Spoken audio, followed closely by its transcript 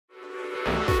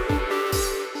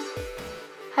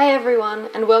Hey everyone,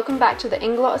 and welcome back to the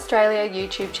INGLOT Australia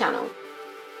YouTube channel.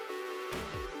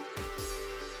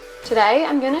 Today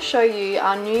I'm going to show you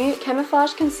our new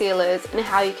Camouflage Concealers and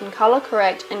how you can colour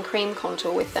correct and cream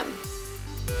contour with them.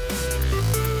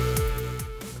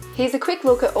 Here's a quick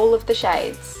look at all of the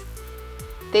shades.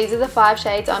 These are the 5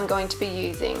 shades I'm going to be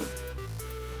using.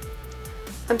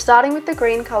 I'm starting with the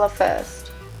green colour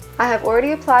first. I have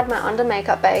already applied my under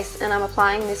makeup base and I'm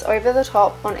applying this over the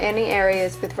top on any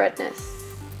areas with redness.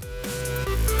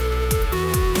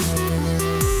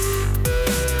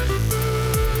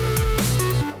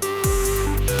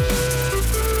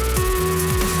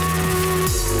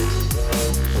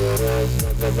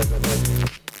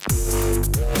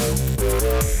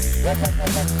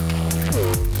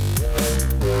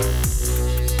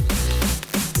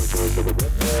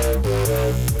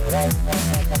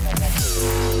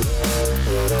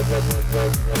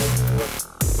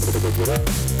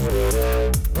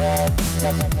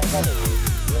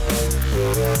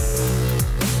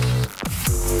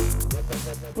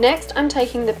 Next, I'm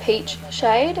taking the peach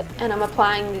shade and I'm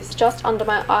applying this just under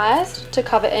my eyes to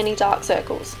cover any dark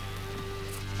circles.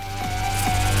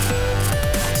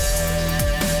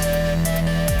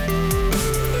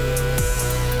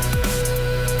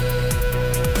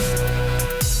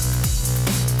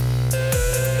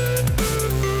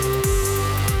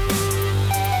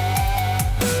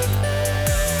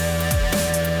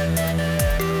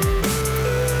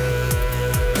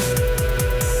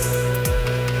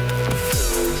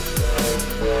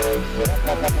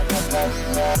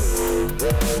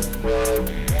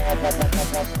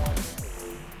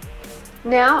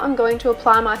 Now I'm going to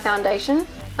apply my foundation.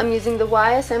 I'm using the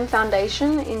YSM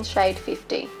foundation in shade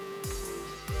 50.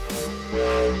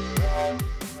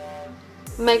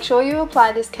 Make sure you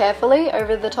apply this carefully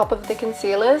over the top of the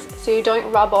concealers so you don't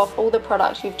rub off all the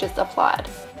product you've just applied.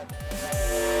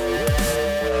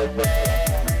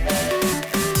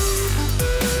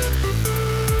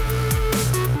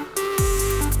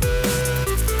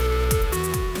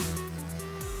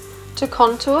 To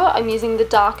contour, I'm using the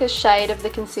darkest shade of the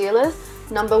concealers,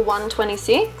 number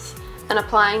 126, and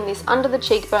applying this under the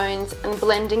cheekbones and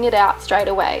blending it out straight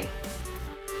away.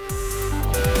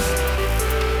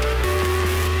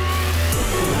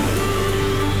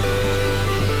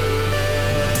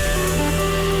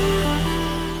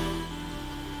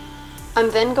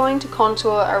 I'm then going to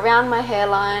contour around my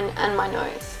hairline and my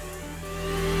nose.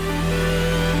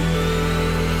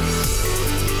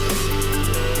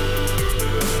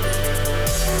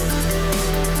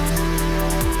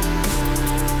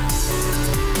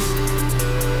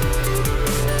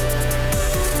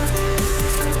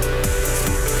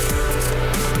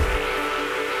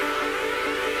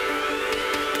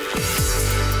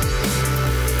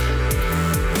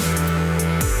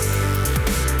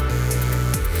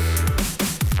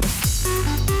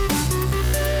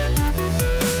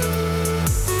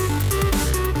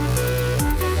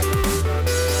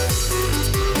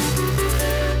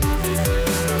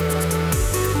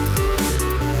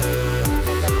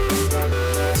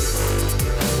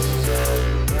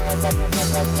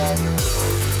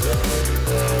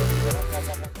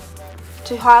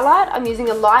 To highlight, I'm using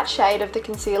a light shade of the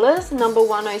concealers, number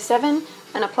 107,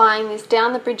 and applying this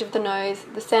down the bridge of the nose,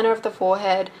 the centre of the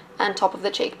forehead, and top of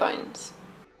the cheekbones.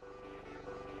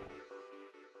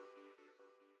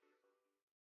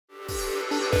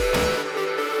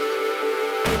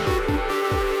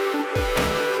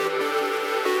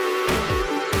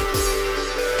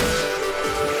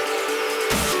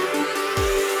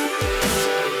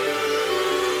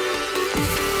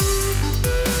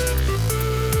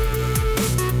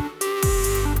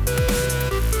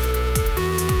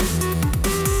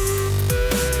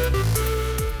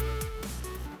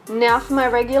 Now for my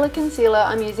regular concealer,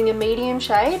 I'm using a medium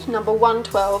shade, number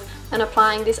 112, and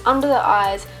applying this under the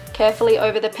eyes, carefully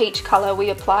over the peach colour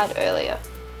we applied earlier.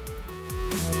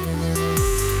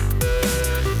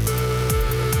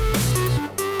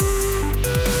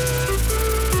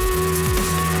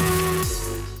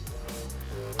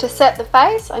 To set the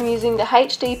face, I'm using the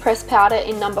HD pressed powder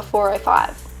in number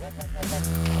 405.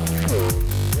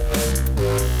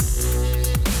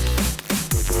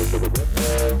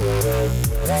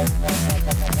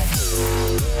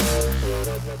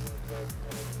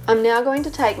 I'm now going to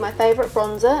take my favourite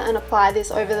bronzer and apply this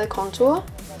over the contour,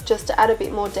 just to add a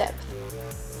bit more depth.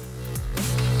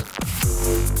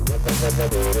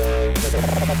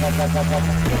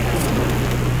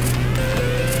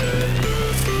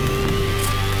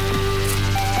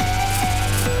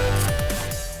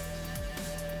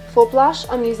 For blush,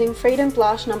 I'm using Freedom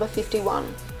Blush number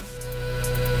 51.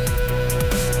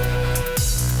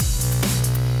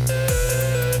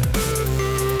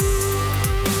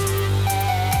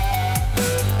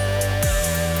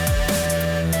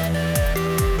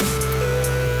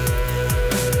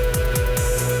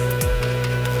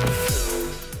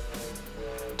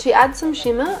 To add some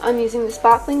shimmer, I'm using the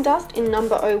Sparkling Dust in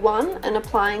number 01 and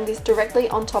applying this directly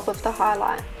on top of the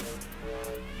highlight.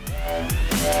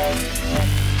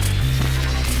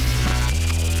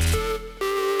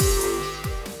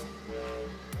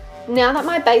 Now that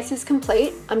my base is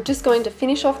complete, I'm just going to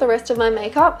finish off the rest of my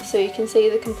makeup so you can see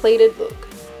the completed look.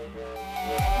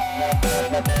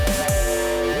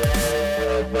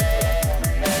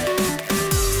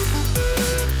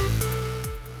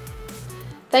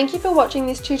 Thank you for watching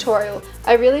this tutorial.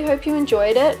 I really hope you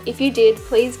enjoyed it. If you did,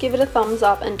 please give it a thumbs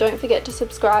up and don't forget to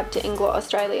subscribe to INGLOT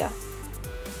Australia.